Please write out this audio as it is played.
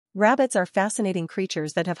Rabbits are fascinating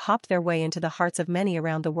creatures that have hopped their way into the hearts of many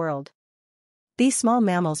around the world. These small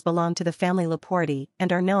mammals belong to the family Leporidae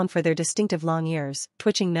and are known for their distinctive long ears,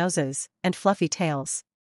 twitching noses, and fluffy tails.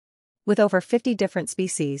 With over 50 different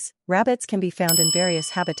species, rabbits can be found in various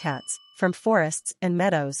habitats, from forests and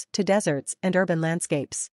meadows to deserts and urban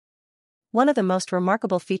landscapes. One of the most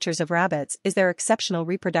remarkable features of rabbits is their exceptional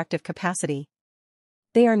reproductive capacity.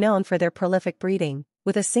 They are known for their prolific breeding,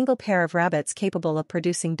 with a single pair of rabbits capable of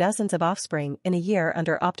producing dozens of offspring in a year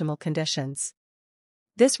under optimal conditions.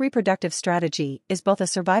 This reproductive strategy is both a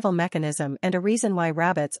survival mechanism and a reason why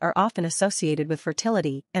rabbits are often associated with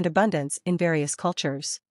fertility and abundance in various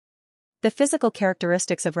cultures. The physical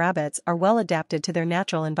characteristics of rabbits are well adapted to their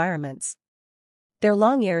natural environments. Their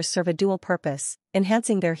long ears serve a dual purpose,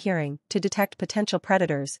 enhancing their hearing to detect potential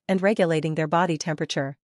predators and regulating their body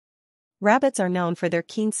temperature. Rabbits are known for their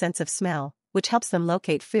keen sense of smell, which helps them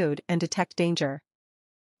locate food and detect danger.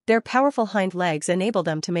 Their powerful hind legs enable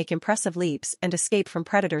them to make impressive leaps and escape from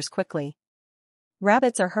predators quickly.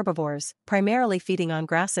 Rabbits are herbivores, primarily feeding on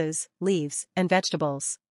grasses, leaves, and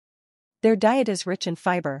vegetables. Their diet is rich in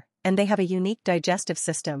fiber, and they have a unique digestive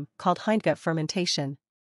system called hindgut fermentation.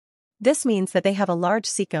 This means that they have a large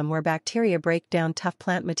cecum where bacteria break down tough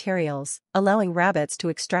plant materials, allowing rabbits to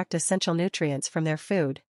extract essential nutrients from their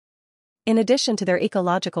food. In addition to their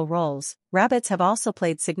ecological roles, rabbits have also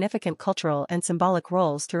played significant cultural and symbolic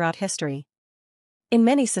roles throughout history. In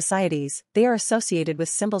many societies, they are associated with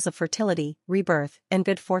symbols of fertility, rebirth, and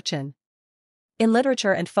good fortune. In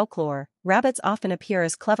literature and folklore, rabbits often appear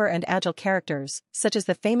as clever and agile characters, such as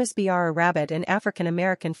the famous Biara rabbit in African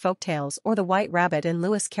American folktales or the white rabbit in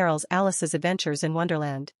Lewis Carroll's Alice's Adventures in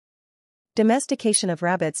Wonderland. Domestication of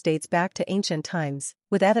rabbits dates back to ancient times,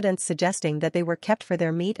 with evidence suggesting that they were kept for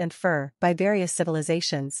their meat and fur by various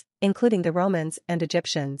civilizations, including the Romans and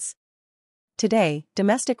Egyptians. Today,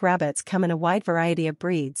 domestic rabbits come in a wide variety of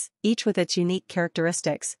breeds, each with its unique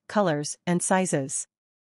characteristics, colors, and sizes.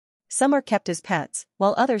 Some are kept as pets,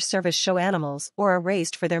 while others serve as show animals or are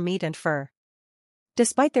raised for their meat and fur.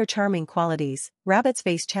 Despite their charming qualities, rabbits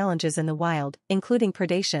face challenges in the wild, including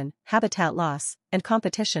predation, habitat loss, and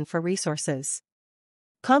competition for resources.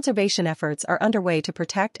 Conservation efforts are underway to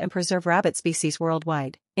protect and preserve rabbit species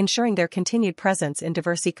worldwide, ensuring their continued presence in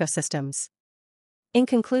diverse ecosystems. In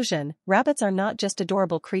conclusion, rabbits are not just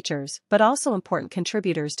adorable creatures but also important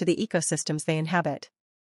contributors to the ecosystems they inhabit.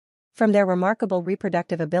 From their remarkable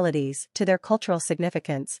reproductive abilities to their cultural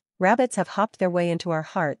significance, rabbits have hopped their way into our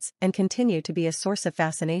hearts and continue to be a source of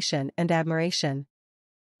fascination and admiration.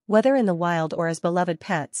 Whether in the wild or as beloved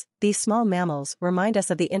pets, these small mammals remind us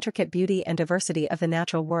of the intricate beauty and diversity of the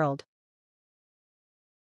natural world.